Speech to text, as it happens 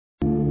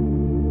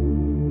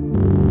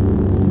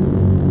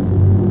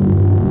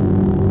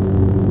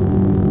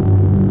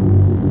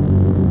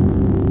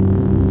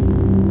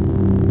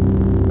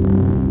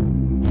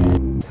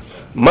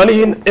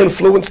Money and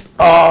influence,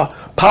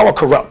 power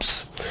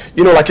corrupts.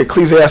 You know, like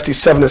Ecclesiastes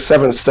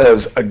 7:7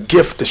 says, a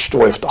gift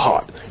destroyeth the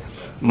heart.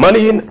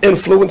 Money and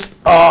influence,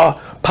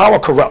 power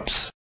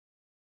corrupts.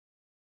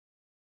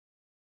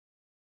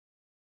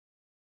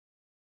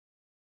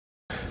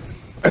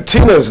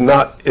 Tina is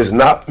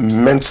not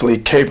mentally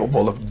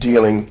capable of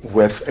dealing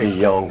with a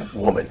young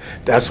woman.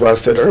 That's why I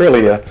said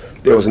earlier,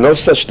 there was no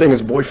such thing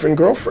as boyfriend,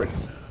 girlfriend.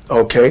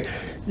 Okay?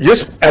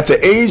 Just at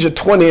the age of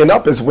 20 and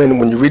up is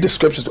when you read the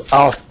scriptures,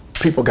 our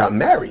people got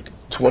married.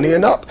 20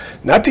 and up.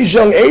 Not these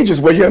young ages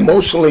where you're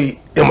emotionally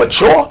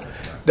immature.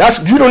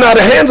 You don't know how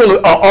to handle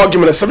an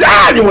argument and say,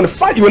 you want to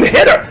fight, you want to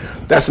hit her.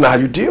 That's not how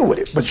you deal with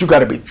it. But you got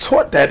to be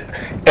taught that,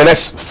 and that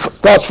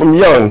starts from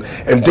young.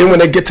 And then when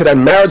they get to that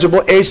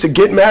marriageable age to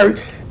get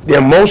married, they're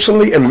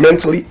emotionally and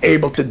mentally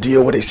able to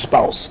deal with a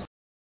spouse.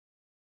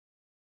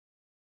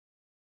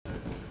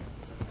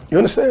 You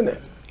understand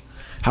that?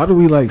 How do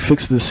we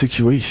fix this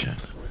situation?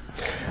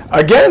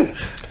 Again,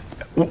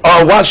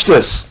 watch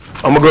this.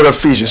 I'm going to go to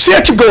Ephesians. See,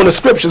 I keep going to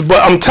scriptures,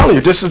 but I'm telling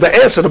you, this is the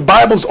answer. The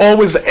Bible's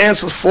always the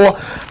answer for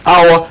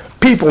our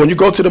people. When you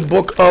go to the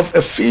book of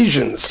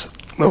Ephesians,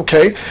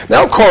 okay?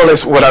 Now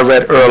correlates with what I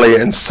read earlier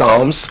in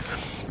Psalms,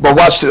 but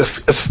watch this.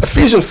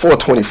 Ephesians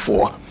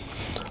 4:24,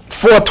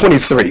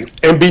 4:23,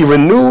 and be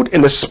renewed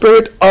in the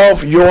spirit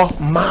of your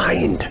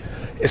mind.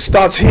 It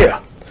starts here.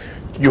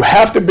 You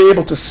have to be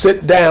able to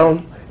sit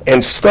down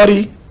and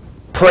study,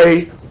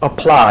 pray,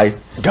 apply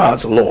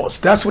God's laws.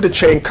 That's where the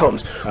change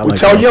comes. We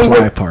tell young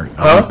women,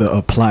 the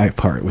apply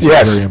part, which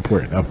is very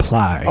important.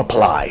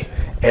 Apply,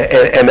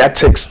 and that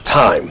takes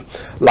time.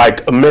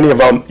 Like many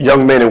of our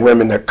young men and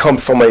women that come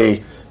from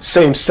a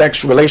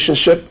same-sex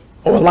relationship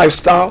or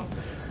lifestyle,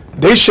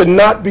 they should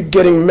not be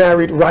getting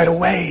married right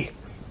away.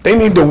 They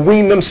need to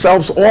wean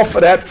themselves off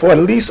of that for at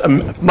least,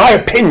 my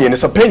opinion,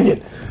 it's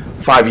opinion,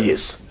 5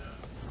 years,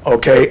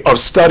 okay, of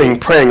studying,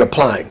 praying,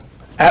 applying.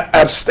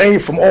 Abstain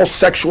from all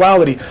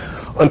sexuality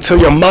until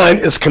your mind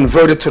is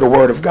converted to the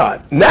Word of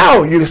God.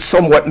 Now you're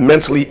somewhat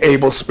mentally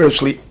able,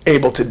 spiritually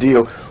able to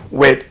deal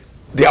with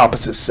the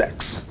opposite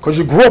sex. Because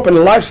you grew up in a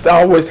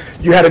lifestyle where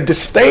you had a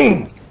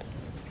disdain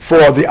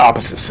for the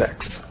opposite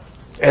sex.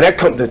 And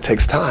that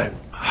takes time.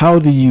 How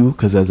do you,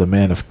 because as a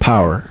man of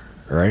power,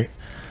 right,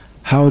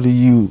 how do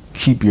you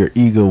keep your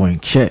ego in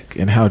check,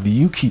 and how do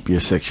you keep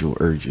your sexual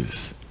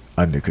urges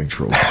under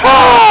control?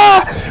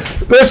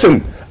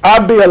 Listen,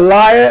 I'd be a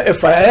liar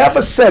if I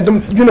ever said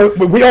them. You know,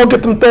 we all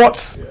get them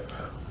thoughts,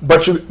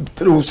 but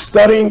through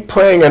studying,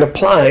 praying, and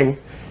applying,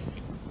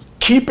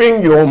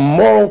 keeping your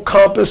moral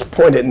compass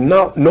pointed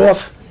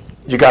north,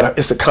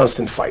 it's a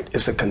constant fight.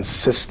 It's a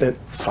consistent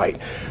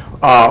fight.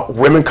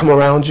 Women come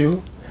around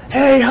you,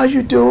 hey, how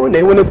you doing?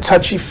 They want to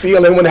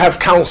touchy-feel, they want to have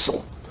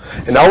counsel.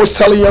 And I always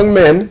tell young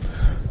men,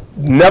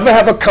 never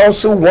have a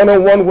counsel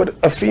one-on-one with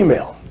a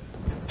female.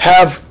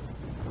 Have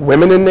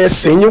women in there,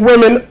 senior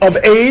women of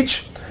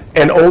age,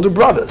 and older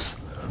brothers.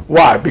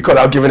 Why? Because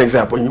I'll give an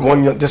example.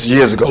 This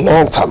years ago, a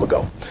long time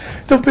ago.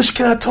 So, Bishop,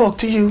 can I talk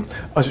to you?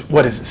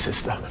 What is it,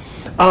 sister?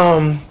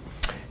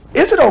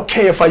 Is it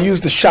okay if I use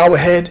the shower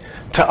head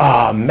to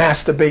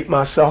masturbate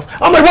myself?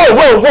 I'm like,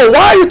 whoa,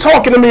 why are you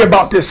talking to me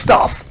about this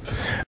stuff?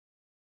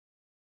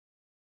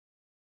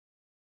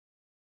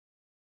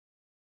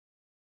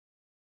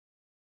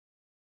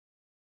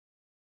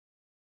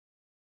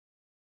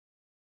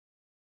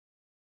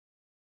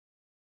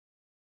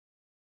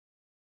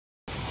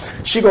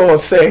 She gonna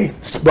say,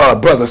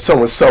 brother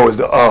so-and-so is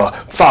the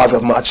father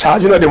of my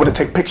child. You know, they want to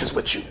take pictures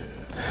with you.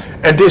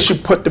 And then she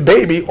put the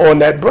baby on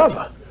that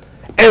brother.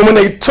 And when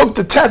they took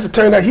the test, it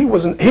turned out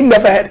he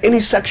never had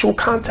any sexual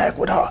contact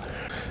with her.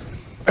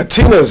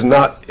 Tina is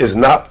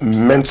not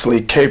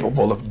mentally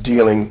capable of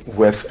dealing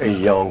with a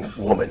young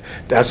woman.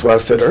 That's why I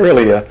said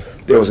earlier,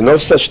 there was no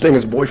such thing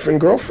as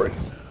boyfriend, girlfriend.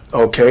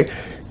 Okay?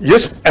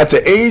 Just at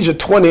the age of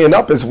 20 and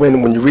up is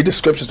when you read the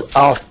scriptures,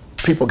 our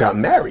people got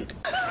married.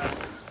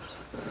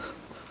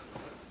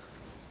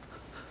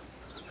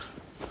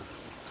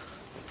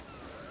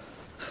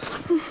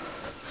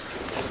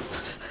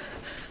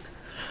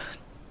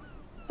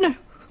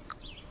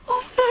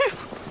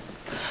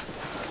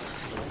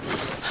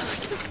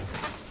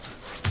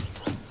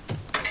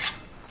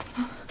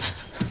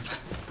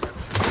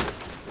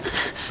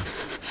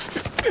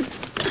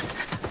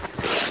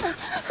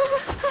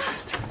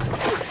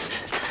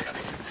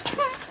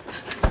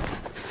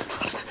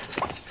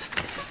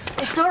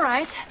 It's all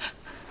right.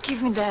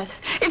 Give me that.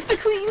 If the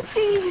Queen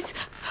sees,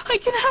 I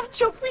can have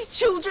Joffrey's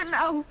children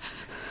now.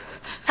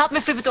 Help me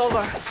flip it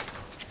over.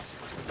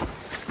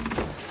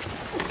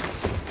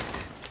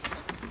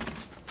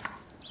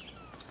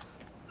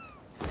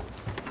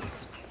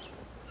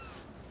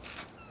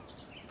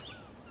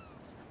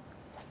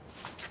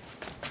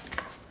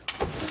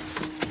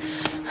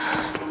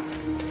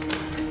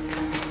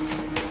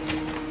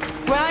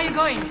 Where are you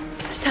going?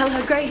 To tell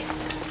her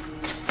grace.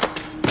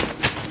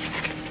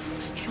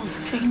 You'll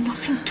say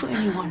nothing to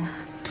anyone.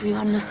 Do you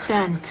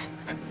understand?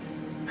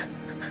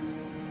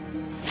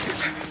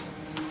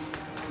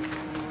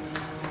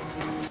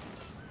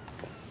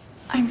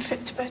 I'm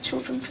fit to bear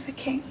children for the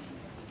king.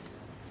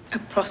 A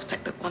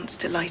prospect that once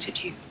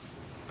delighted you,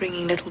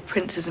 bringing little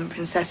princes and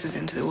princesses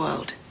into the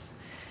world.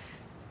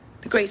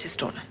 The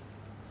greatest honor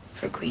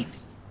for a queen.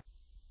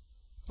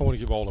 I want to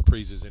give all the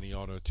praises and the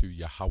honor to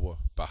Yahweh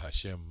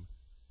Bahashem,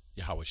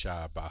 Yahweh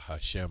Shai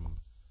Bahashem,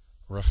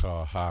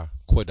 Recha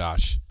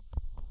HaKodash,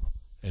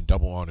 and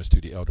double honors to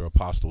the elder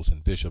apostles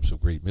and bishops of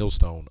Great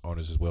Millstone.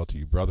 Honors as well to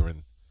you,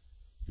 brethren,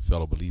 you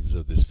fellow believers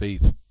of this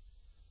faith,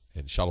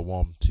 and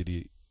shalom to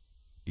the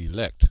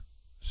elect.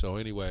 So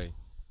anyway,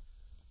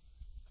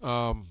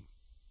 I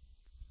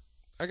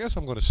guess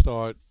I'm going to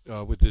start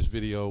with this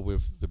video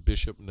with the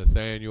Bishop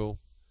Nathaniel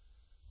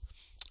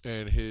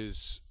and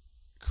his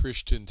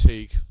Christian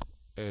take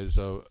as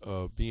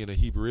being a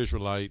Hebrew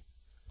Israelite.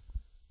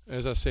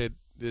 As I said,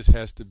 this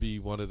has to be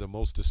one of the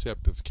most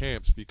deceptive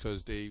camps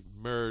because they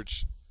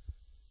merge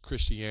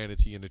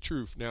Christianity and the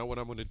truth. Now, what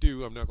I'm going to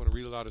do, I'm not going to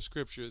read a lot of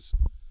scriptures,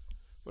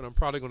 but I'm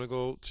probably going to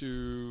go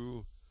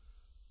to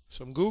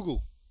some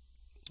Google,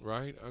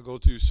 right? I'll go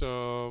to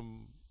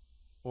some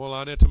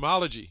online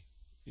etymology,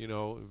 you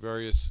know,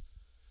 various,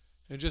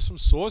 and just some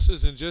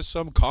sources and just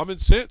some common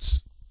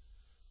sense.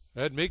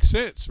 That makes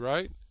sense,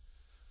 right?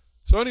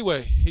 So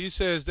anyway, he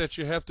says that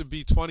you have to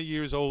be 20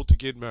 years old to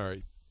get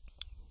married.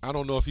 I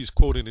don't know if he's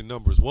quoting in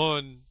Numbers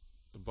 1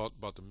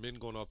 about the men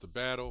going off to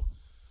battle,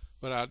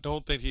 but I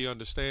don't think he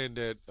understands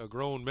that a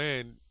grown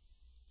man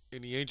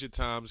in the ancient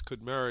times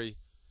could marry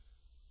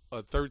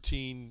a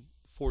 13,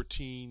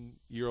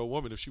 14-year-old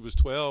woman if she was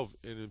 12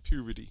 and in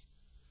puberty.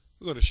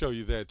 We're going to show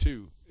you that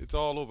too. It's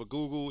all over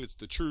Google. It's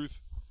the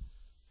truth.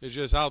 It's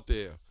just out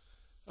there.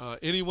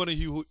 Any one of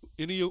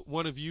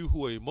you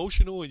who are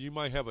emotional and you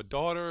might have a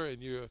daughter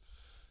and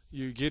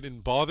you're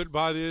getting bothered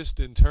by this,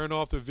 then turn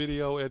off the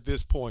video at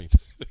this point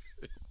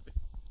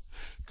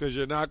because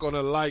you're not going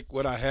to like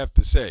what I have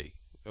to say,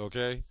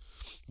 okay?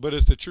 But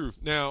it's the truth.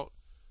 Now,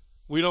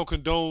 we don't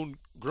condone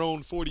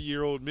grown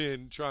 40-year-old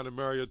men trying to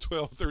marry a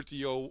 12,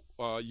 13-year-old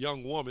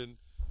young woman.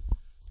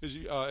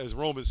 As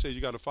Romans say,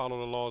 you got to follow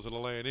the laws of the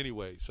land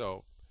anyway.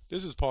 So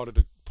this is part of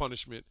the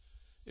punishment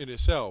in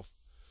itself.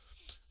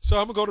 So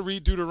I'm going to go to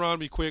read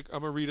Deuteronomy quick.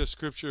 I'm going to read a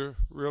scripture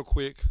real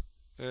quick,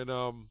 and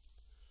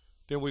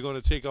then we're going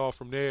to take off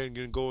from there and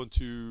then go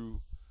into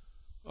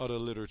other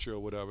literature or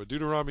whatever.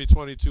 Deuteronomy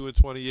 22 and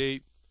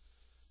 28.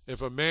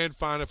 If a man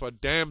findeth a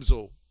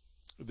damsel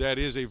that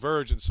is a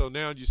virgin. So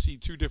now you see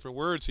two different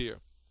words here.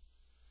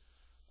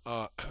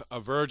 A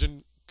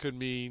virgin could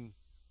mean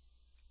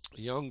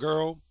a young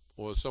girl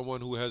or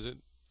someone who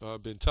hasn't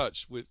been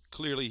touched. With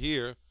clearly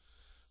here,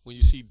 when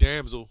you see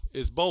damsel,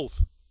 it's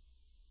both,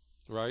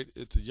 right?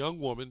 It's a young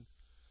woman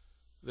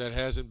that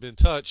hasn't been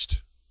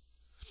touched,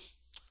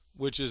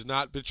 which is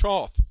not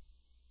betrothed,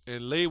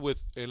 and lay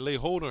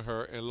hold on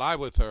her and lie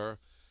with her,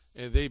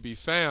 and they be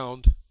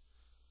found.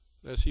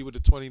 Let's see what the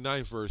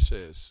 29th verse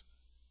says.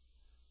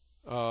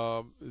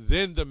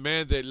 Then the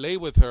man that lay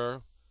with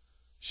her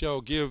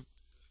shall give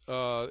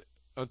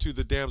unto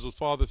the damsel's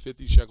father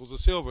 50 shekels of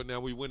silver.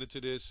 Now we went into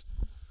this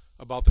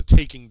about the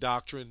taking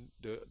doctrine,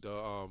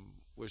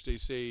 which they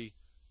say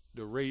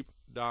the rape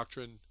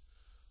doctrine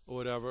or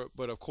whatever.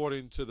 But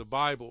according to the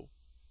Bible,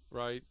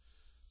 right,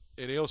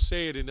 and they'll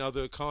say it in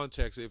other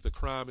contexts, if the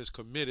crime is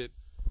committed,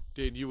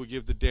 then you would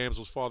give the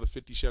damsel's father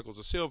 50 shekels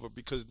of silver,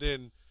 because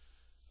then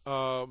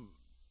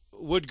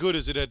what good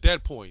is it at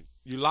that point?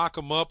 You lock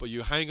them up or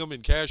you hang them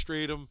and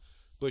castrate them,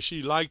 but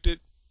she liked it,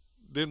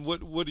 then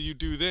what do you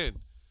do then?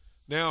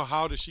 Now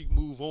how does she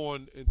move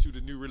on into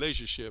the new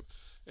relationship?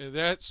 And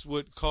that's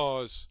what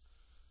caused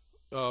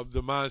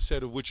the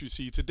mindset of what you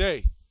see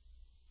today,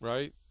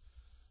 right?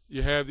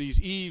 You have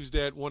these Eves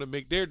that want to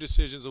make their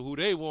decisions of who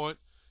they want,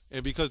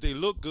 and because they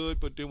look good,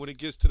 but then when it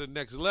gets to the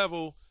next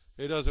level,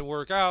 it doesn't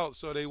work out,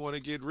 so they want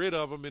to get rid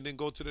of them and then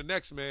go to the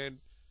next man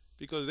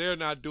because they're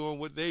not doing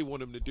what they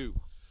want them to do.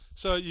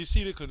 So you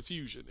see the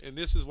confusion, and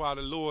this is why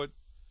the Lord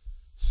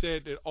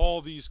said that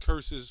all these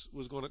curses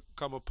was going to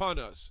come upon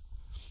us.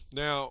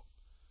 Now,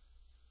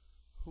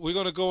 we're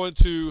going to go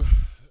into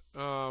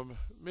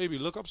maybe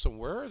look up some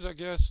words, I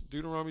guess.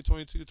 Deuteronomy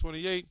 22,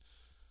 28.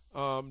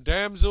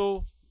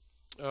 Damsel,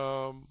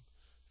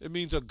 it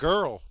means a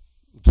girl.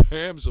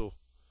 Damsel,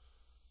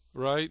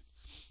 right?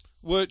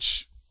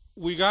 Which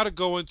we got to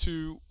go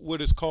into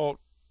what is called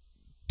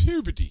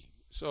puberty.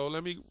 So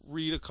let me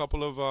read a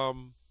couple of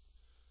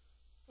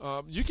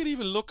you can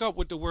even look up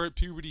what the word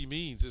puberty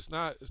means. It's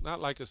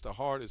not like it's the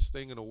hardest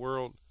thing in the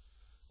world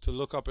to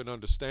look up and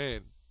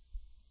understand.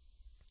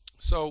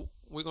 So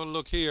we're going to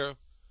look here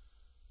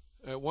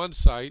at one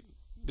site.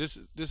 This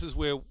is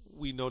where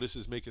we know this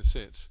is making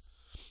sense.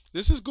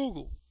 This is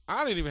Google.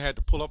 I didn't even have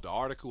to pull up the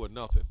article or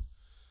nothing.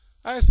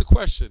 I asked the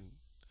question,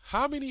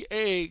 how many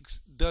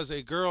eggs does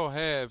a girl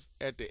have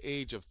at the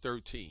age of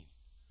 13?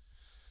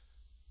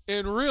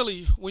 And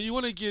really, when you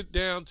want to get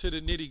down to the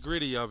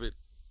nitty-gritty of it,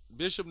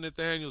 Bishop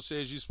Nathaniel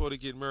says you're supposed to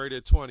get married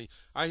at 20.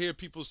 I hear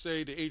people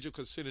say the age of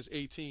consent is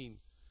 18.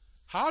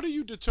 How do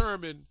you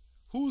determine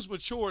who's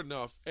mature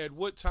enough at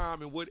what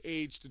time and what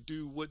age to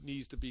do what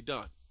needs to be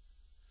done?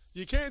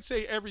 You can't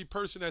say every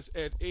person that's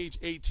at age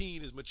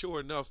 18 is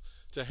mature enough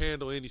to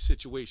handle any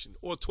situation,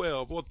 or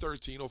 12, or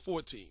 13, or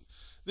 14.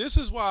 This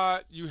is why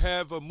you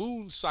have a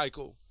moon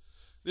cycle.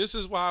 This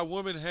is why a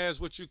woman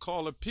has what you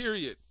call a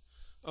period,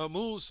 a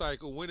moon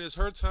cycle. When it's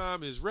her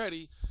time is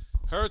ready,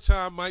 her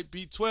time might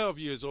be 12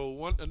 years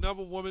old.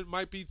 Another woman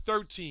might be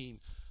 13.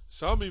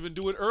 Some even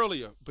do it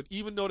earlier. But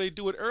even though they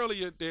do it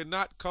earlier, they're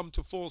not come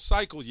to full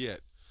cycle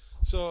yet.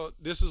 So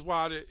this is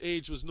why the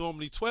age was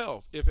normally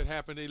 12. If it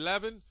happened at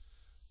 11,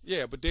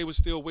 yeah, but they would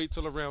still wait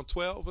till around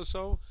 12 or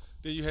so.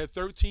 Then you had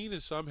 13,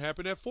 and some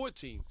happened at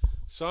 14.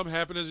 Some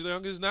happened as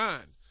young as 9.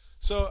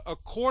 So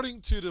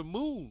according to the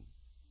moon,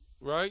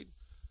 right,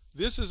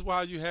 this is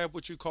why you have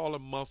what you call a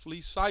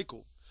monthly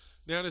cycle.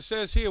 Now it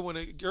says here, when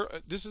a girl,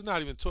 this is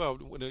not even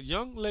 12, when a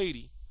young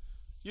lady,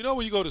 you know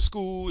when you go to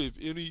school, if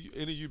any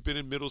of you been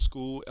in middle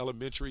school,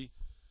 elementary,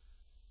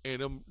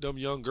 and them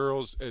young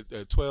girls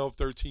at 12,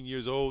 13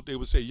 years old, they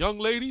would say, young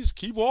ladies,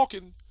 keep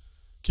walking.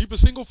 Keep a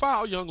single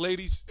file, young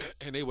ladies.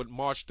 And they would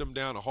march them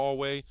down the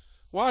hallway.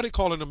 Why are they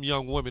calling them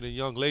young women and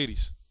young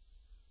ladies?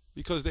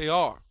 Because they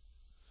are.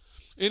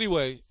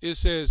 Anyway, it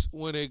says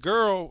when a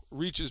girl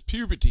reaches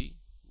puberty,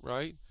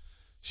 right,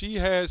 she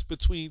has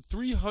between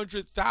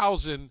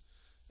 300,000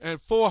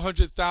 and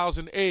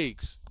 400,000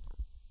 eggs.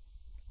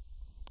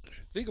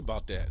 Think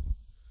about that.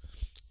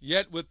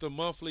 Yet with the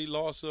monthly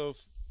loss of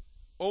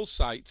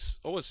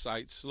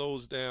oocytes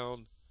slows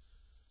down.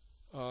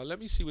 Let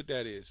me see what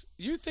that is.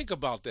 You think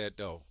about that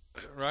though,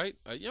 right?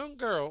 A young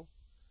girl,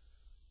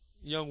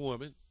 young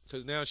woman,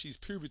 because now she's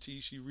puberty,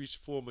 she reached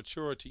full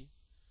maturity.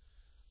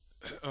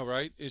 All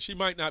right, and she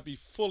might not be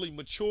fully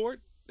matured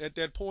at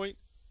that point,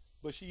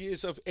 but she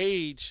is of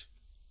age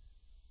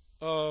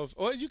of,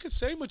 or you could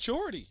say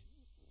maturity.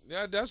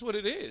 Yeah, that's what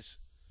it is.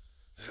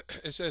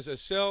 It says a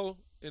cell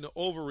in the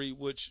ovary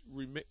which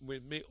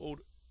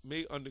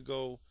may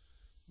undergo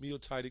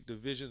meiotic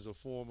divisions, a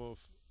form of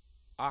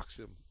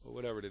oxym or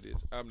whatever it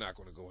is. I'm not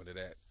going to go into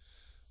that,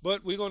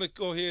 but we're going to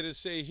go ahead and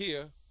say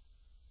here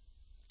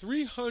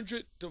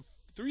 300,000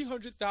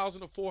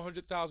 to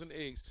 400,000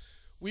 eggs.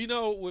 We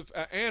know with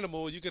an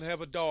animal, you can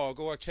have a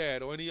dog or a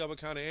cat or any other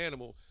kind of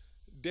animal.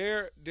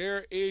 Their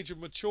age of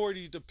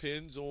maturity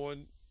depends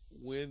on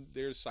when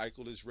their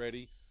cycle is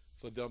ready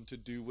for them to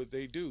do what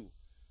they do.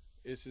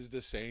 This is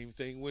the same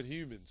thing with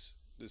humans,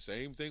 the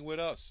same thing with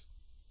us.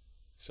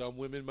 Some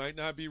women might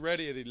not be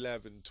ready at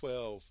 11,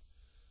 12,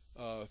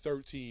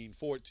 13,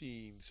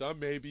 14. Some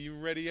may be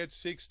even ready at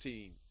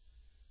 16.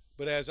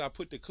 But as I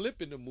put the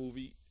clip in the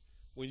movie,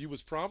 when you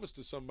was promised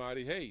to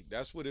somebody, hey,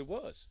 that's what it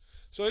was.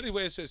 So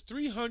anyway, it says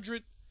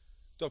 300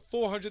 to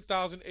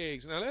 400,000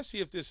 eggs. Now let's see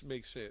if this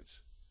makes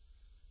sense.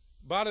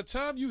 By the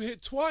time you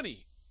hit 20,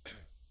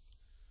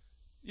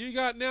 you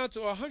got now to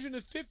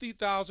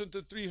 150,000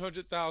 to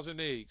 300,000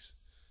 eggs.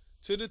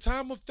 To the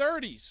time of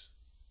 30s,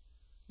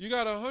 you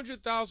got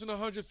 100,000 to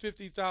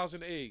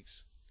 150,000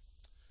 eggs.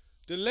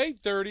 The late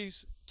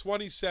 30s,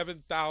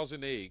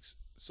 27,000 eggs.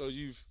 So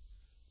you've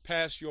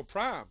passed your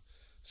prime.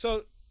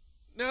 So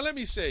now let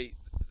me say,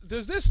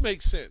 does this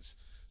make sense?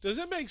 Does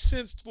it make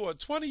sense for a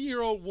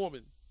 20-year-old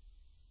woman,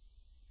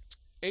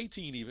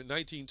 18 even,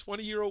 19,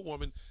 20-year-old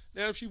woman,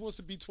 now if she wants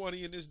to be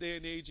 20 in this day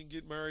and age and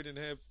get married and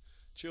have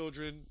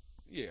children,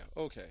 yeah,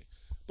 okay.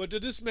 But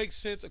does this make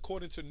sense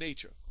according to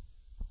nature?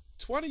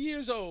 20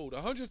 years old,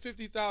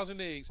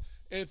 150,000 eggs.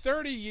 In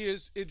 30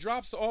 years, it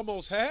drops to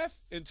almost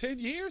half in 10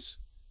 years?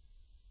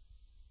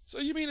 So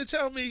you mean to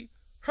tell me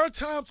her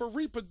time for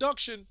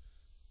reproduction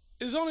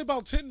is only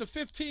about 10 to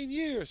 15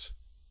 years?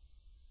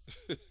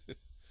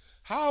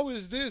 How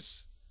is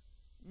this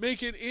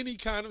making any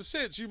kind of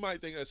sense? You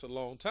might think that's a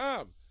long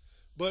time.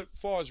 But as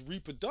far as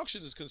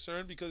reproduction is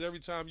concerned, because every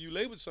time you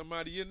lay with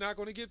somebody, you're not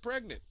going to get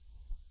pregnant.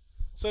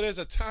 So there's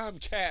a time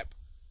cap.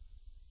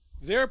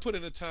 They're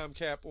putting a time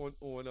cap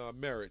on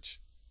marriage.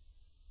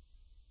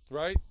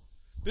 Right?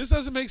 This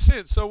doesn't make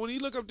sense. So when you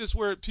look up this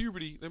word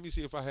puberty, let me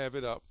see if I have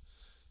it up.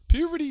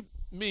 Puberty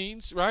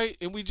means, right,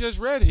 and we just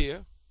read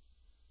here,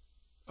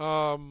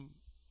 when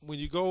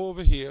you go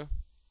over here,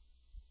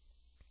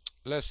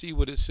 let's see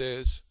what it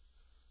says.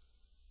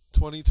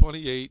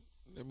 2028.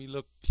 Let me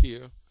look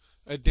here.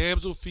 A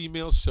damsel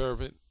female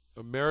servant,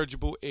 a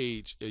marriageable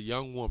age, a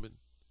young woman.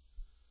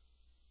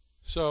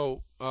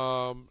 So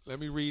let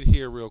me read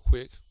here real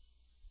quick.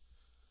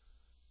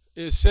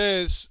 It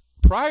says,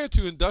 prior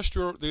to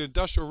the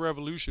Industrial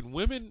Revolution,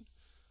 women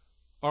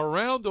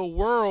around the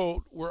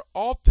world were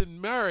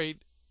often married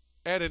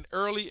at an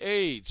early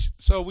age.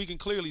 So we can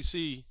clearly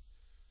see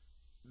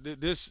that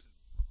this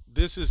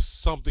is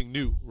something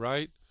new,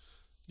 right?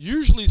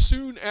 Usually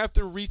soon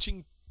after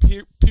reaching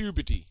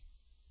puberty.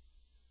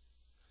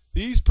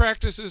 These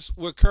practices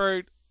were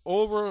carried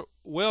over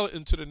well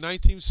into the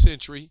 19th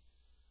century,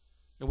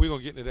 and we're going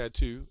to get into that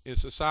too, in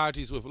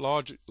societies with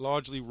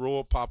largely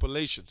rural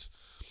populations.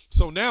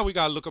 So now we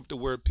got to look up the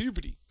word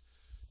puberty.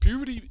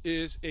 Puberty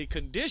is a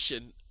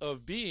condition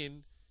of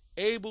being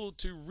able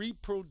to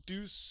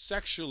reproduce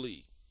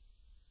sexually.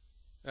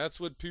 That's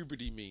what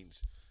puberty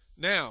means.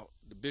 Now,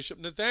 the Bishop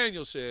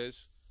Nathaniel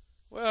says,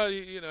 well,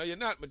 you're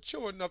not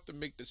mature enough to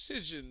make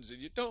decisions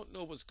and you don't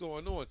know what's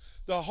going on.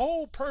 The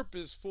whole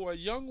purpose for a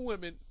young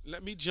woman,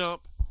 let me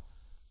jump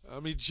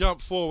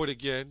forward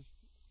again,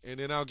 and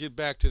then I'll get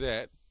back to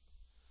that.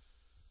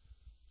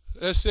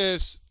 It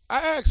says, I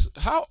asked,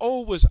 how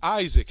old was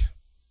Isaac,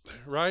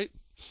 right,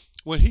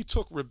 when he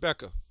took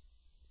Rebekah?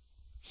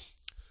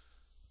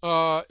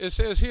 It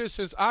says here,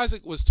 since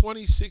Isaac was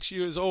 26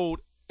 years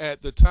old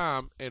at the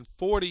time and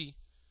 40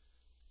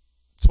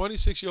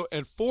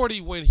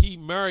 when he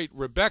married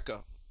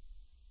Rebekah,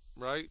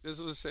 right? This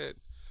is what it said.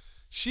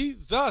 She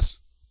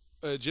thus,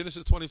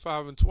 Genesis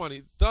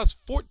 25:20, thus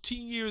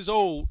 14 years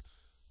old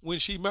when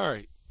she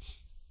married.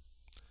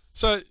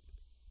 So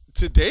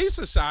today's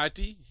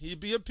society, he'd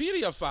be a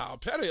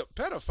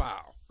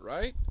pedophile,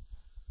 right?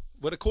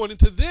 But according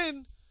to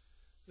then,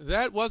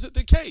 that wasn't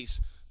the case.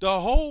 The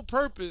whole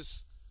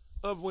purpose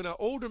of when an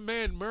older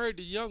man married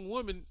a young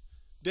woman,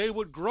 they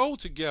would grow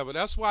together.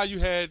 That's why you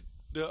had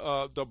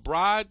the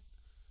bride,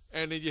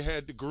 and then you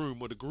had the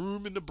groom, or the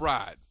groom and the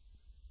bride.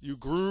 You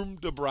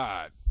groomed the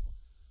bride.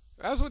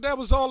 That's what that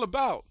was all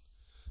about.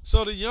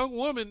 So the young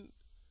woman,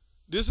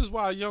 this is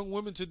why young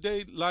women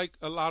today like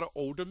a lot of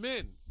older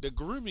men, the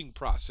grooming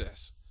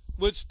process,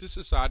 which the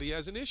society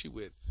has an issue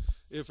with.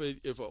 If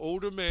an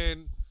older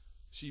man,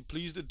 she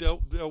pleased to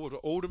deal with an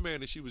older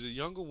man and she was a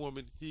younger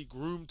woman, he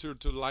groomed her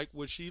to like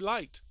what she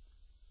liked.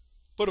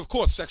 But of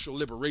course, sexual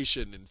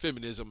liberation and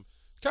feminism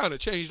kind of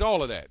changed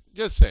all of that.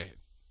 Just saying,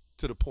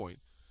 to the point.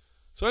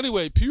 So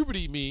anyway,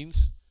 puberty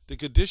means the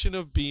condition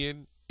of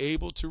being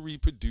able to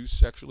reproduce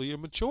sexually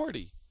in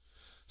maturity.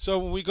 So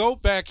when we go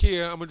back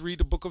here, I'm going to read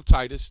the book of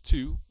Titus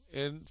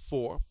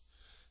 2:4.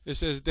 It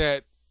says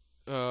that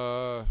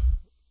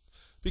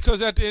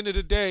because at the end of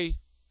the day,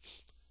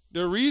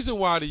 the reason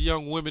why the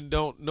young women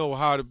don't know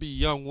how to be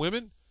young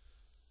women,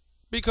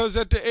 because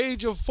at the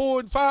age of 4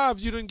 and 5,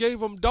 you done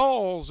gave them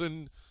dolls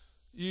and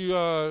you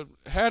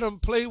had them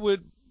play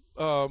with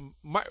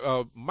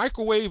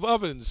microwave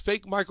ovens,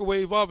 fake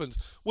microwave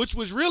ovens, which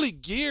was really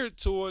geared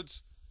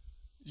towards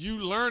you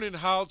learning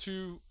how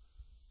to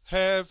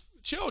have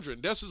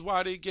children. This is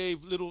why they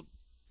gave little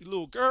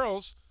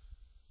girls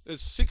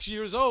that's 6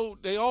 years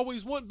old, they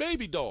always want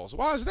baby dolls.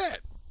 Why is that?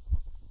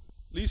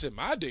 At least in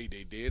my day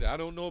they did. I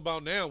don't know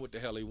about now what the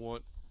hell they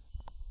want.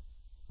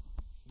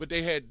 But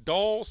they had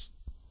dolls.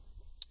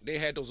 They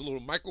had those little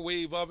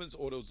microwave ovens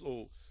or those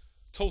little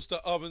toaster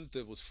ovens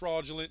that was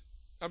fraudulent.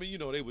 I mean,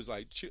 they was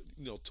like,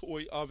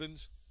 toy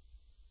ovens,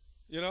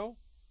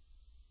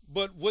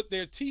 But what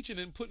they're teaching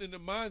and putting in the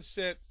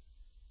mindset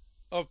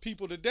of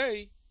people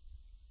today,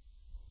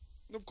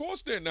 of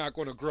course they're not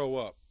going to grow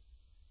up.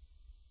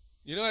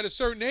 At a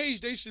certain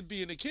age, they should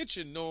be in the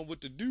kitchen knowing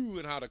what to do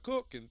and how to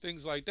cook and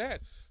things like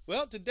that.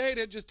 Well, today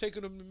they're just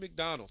taking them to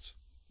McDonald's.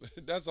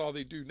 That's all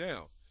they do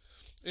now.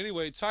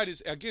 Anyway,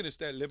 Titus, again, it's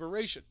that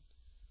liberation.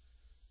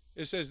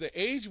 It says the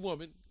aged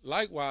woman,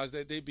 likewise,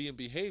 that they be in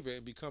behavior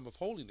and become of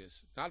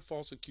holiness, not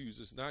false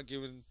accusers, not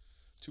giving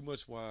too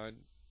much wine,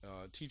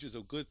 teachers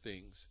of good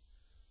things,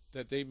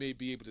 that they may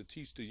be able to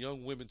teach the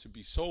young women to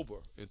be sober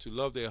and to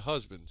love their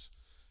husbands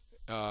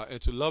and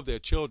to love their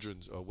children,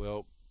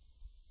 to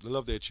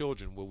love their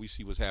children, we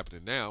see what's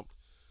happening now,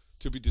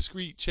 to be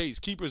discreet,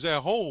 chaste, keepers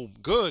at home,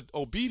 good,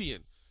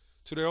 obedient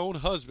to their own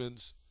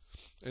husbands,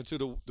 and to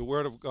the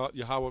word of God,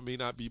 Yahweh may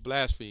not be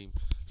blasphemed.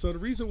 So the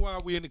reason why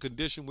we're in the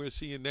condition we're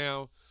seeing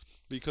now,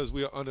 because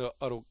we're under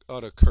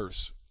utter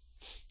curse,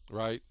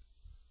 right?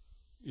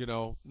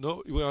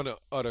 We're under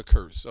utter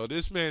curse. So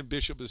this man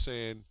Bishop is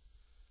saying,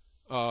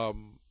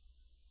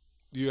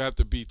 you have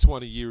to be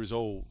 20 years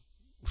old,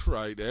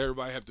 right?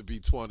 Everybody have to be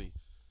 20.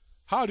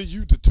 How do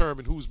you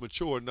determine who's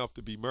mature enough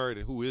to be married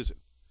and who isn't?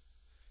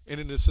 And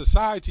in a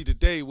society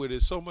today where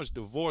there's so much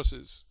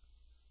divorces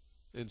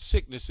and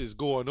sicknesses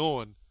going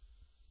on,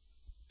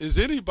 is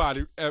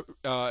anybody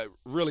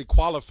really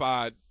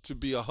qualified to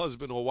be a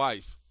husband or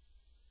wife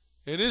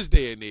in this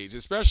day and age,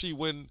 especially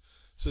when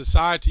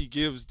society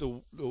gives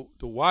the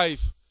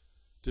wife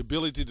the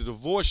ability to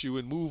divorce you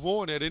and move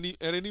on at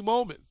any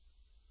moment?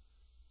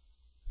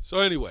 So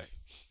anyway,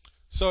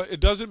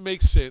 it doesn't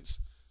make sense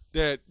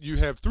that you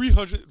have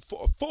 300,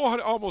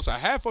 400, almost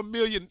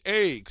 500,000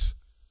 eggs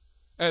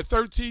at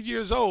 13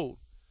 years old,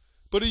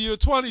 but in your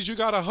 20s you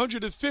got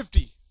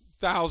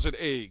 150,000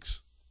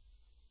 eggs.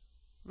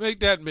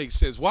 Make that make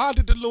sense. Why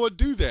did the Lord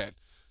do that?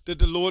 Did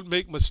the Lord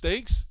make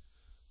mistakes?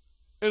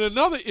 And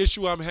another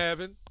issue I'm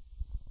having,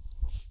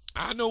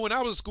 I know when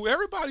I was in school,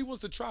 everybody wants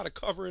to try to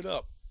cover it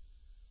up.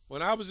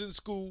 When I was in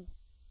school,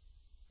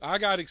 I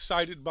got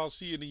excited about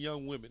seeing the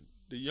young women.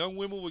 The young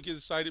women would get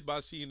excited by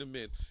seeing the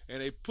men. And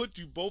they put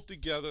you both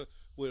together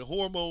with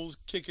hormones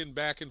kicking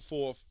back and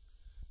forth,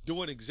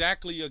 doing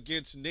exactly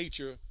against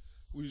nature.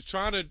 We was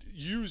trying to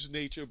use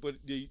nature, but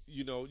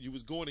you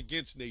was going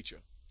against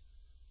nature.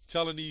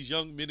 Telling these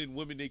young men and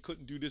women they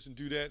couldn't do this and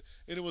do that.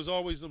 And it was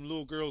always them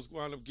little girls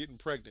wound up getting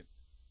pregnant.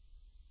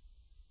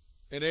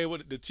 And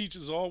the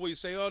teachers always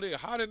say, oh, they're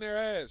hot in their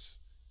ass.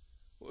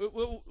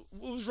 What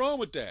was wrong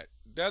with that?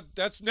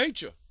 That's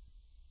nature.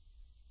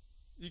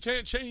 You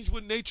can't change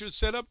what nature is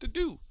set up to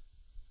do.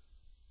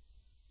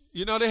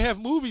 You know, they have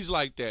movies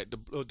like that.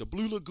 The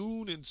Blue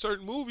Lagoon in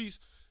certain movies,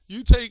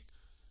 you take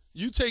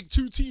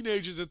two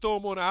teenagers and throw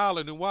them on an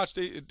island and watch.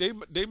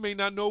 They may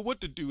not know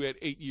what to do at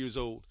 8 years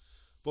old,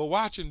 but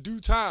watch in due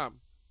time,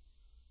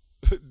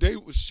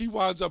 she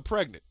winds up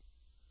pregnant.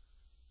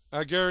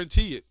 I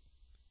guarantee it.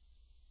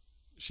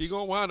 She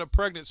gonna wind up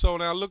pregnant. So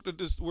now I looked at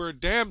this word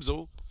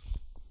damsel.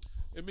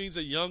 It means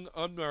a young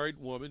unmarried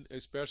woman,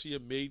 especially a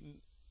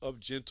maiden of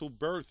gentle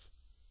birth.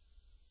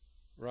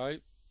 Right?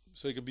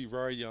 So it can be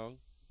very young.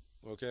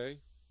 Okay?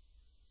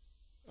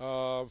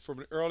 From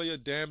the earlier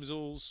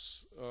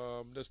damsels,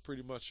 that's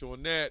pretty much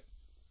on that.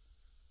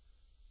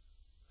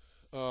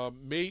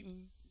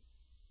 Maiden,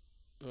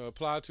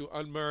 applied to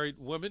unmarried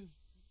women.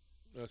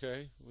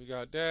 Okay? We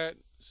got that.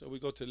 So we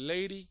go to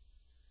lady,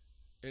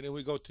 and then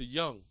we go to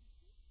young.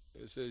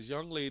 It says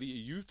young lady, a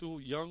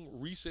youthful, young,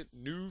 recent,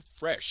 new,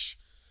 fresh.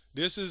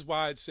 This is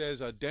why it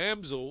says a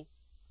damsel,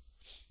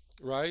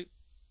 right?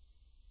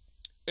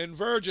 And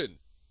virgin.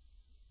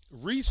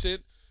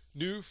 Recent,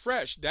 new,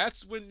 fresh.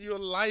 That's when your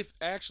life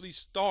actually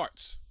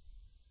starts.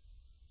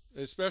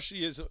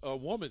 Especially as a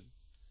woman.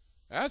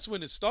 That's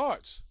when it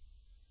starts.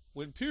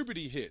 When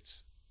puberty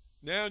hits.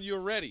 Now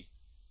you're ready.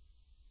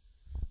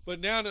 But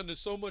now there's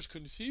so much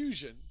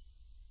confusion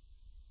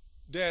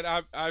that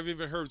I've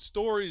even heard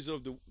stories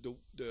of the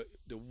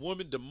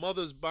woman, the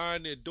mothers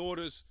buying their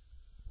daughters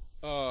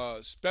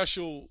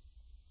special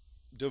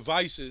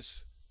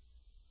devices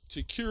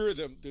to cure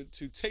them,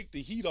 to take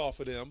the heat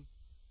off of them,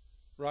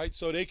 right?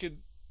 So they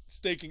can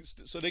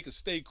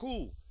stay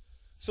cool.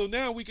 So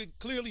now we can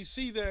clearly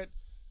see that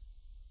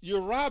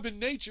you're robbing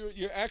nature.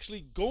 You're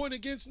actually going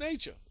against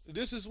nature.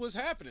 This is what's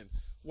happening.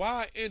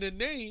 Why? In the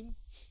name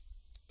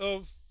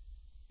of,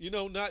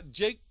 not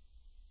Jake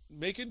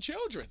making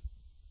children.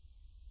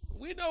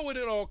 We know where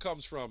it all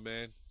comes from,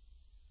 man.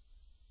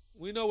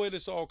 We know where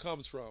this all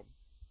comes from.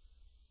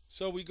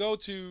 So we go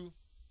to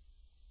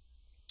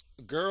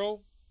a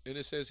girl, and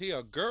it says here,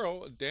 a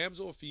girl, a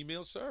damsel, a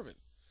female servant,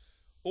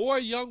 or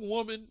a young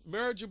woman,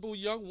 marriageable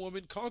young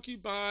woman,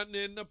 concubine,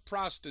 and a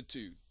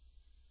prostitute.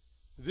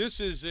 This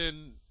is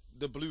in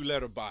the Blue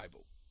Letter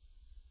Bible.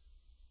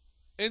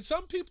 And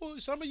some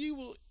of you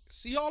will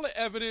see all the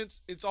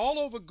evidence. It's all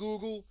over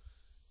Google.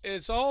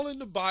 It's all in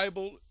the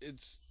Bible.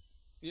 It's,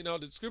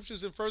 the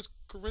scriptures in 1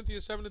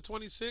 Corinthians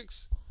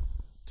 7:26,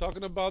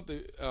 talking about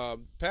the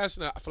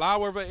passing the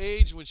flower of her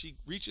age when she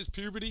reaches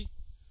puberty.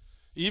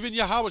 Even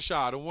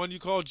Yahushua, the one you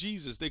call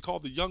Jesus, they call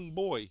the young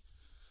boy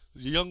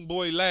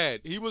lad.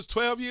 He was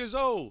 12 years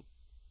old,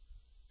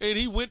 and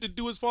he went to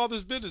do his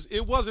father's business.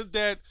 It wasn't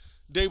that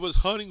they was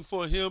hunting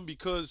for him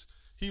because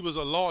he was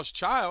a lost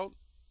child,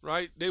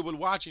 right? They were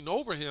watching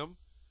over him,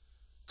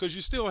 because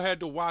you still had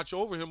to watch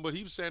over him. But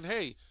he was saying,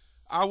 hey,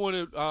 I want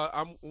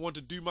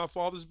to do my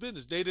father's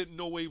business. They didn't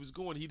know where he was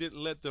going. He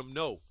didn't let them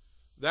know.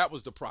 That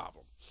was the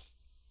problem.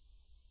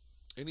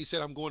 And he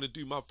said, I'm going to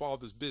do my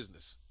father's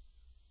business.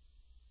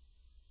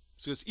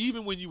 Because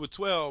even when you were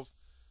 12,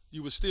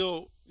 you were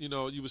still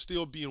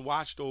being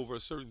watched over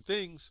certain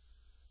things,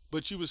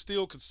 but you were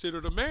still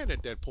considered a man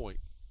at that point.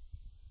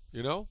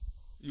 You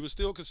were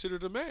still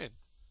considered a man.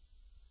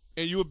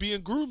 And you were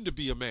being groomed to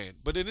be a man.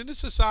 But in this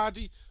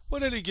society,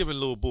 what are they giving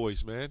little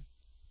boys, man?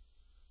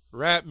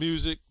 Rap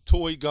music,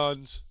 toy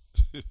guns,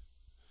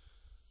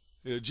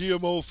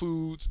 GMO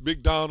foods,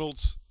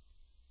 McDonald's.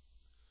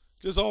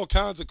 There's all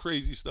kinds of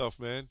crazy stuff,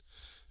 man.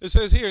 It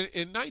says here,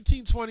 in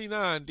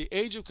 1929, the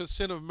age of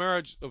consent of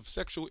marriage of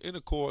sexual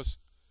intercourse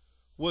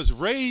was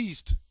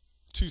raised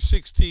to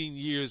 16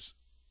 years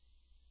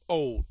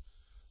old.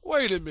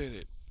 Wait a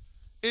minute.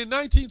 In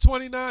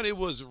 1929, it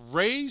was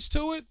raised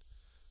to it?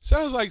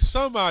 Sounds like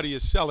somebody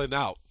is selling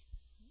out.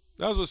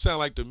 That's what it sounds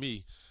like to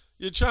me.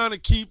 You're trying to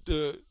keep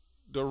the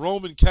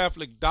Roman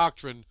Catholic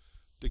doctrine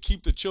to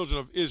keep the children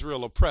of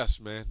Israel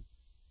oppressed, man.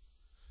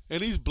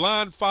 And these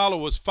blind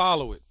followers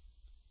follow it.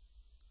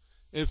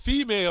 And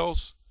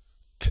females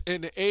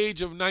in the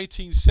age of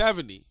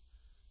 1970,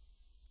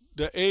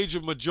 the age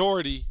of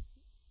majority,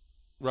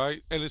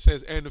 right? And it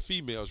says, and the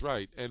females,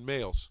 right? And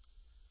males.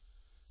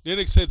 Then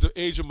it says the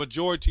age of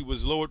majority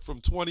was lowered from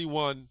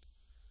 21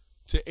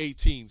 to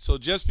 18. So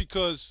just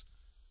because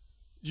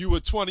you were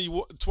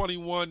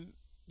 21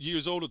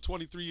 years old or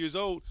 23 years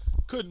old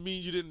couldn't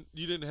mean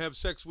you didn't have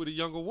sex with a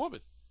younger woman.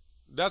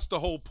 That's the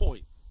whole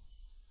point.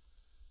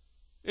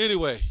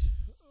 Anyway,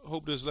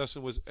 hope this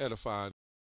lesson was edifying.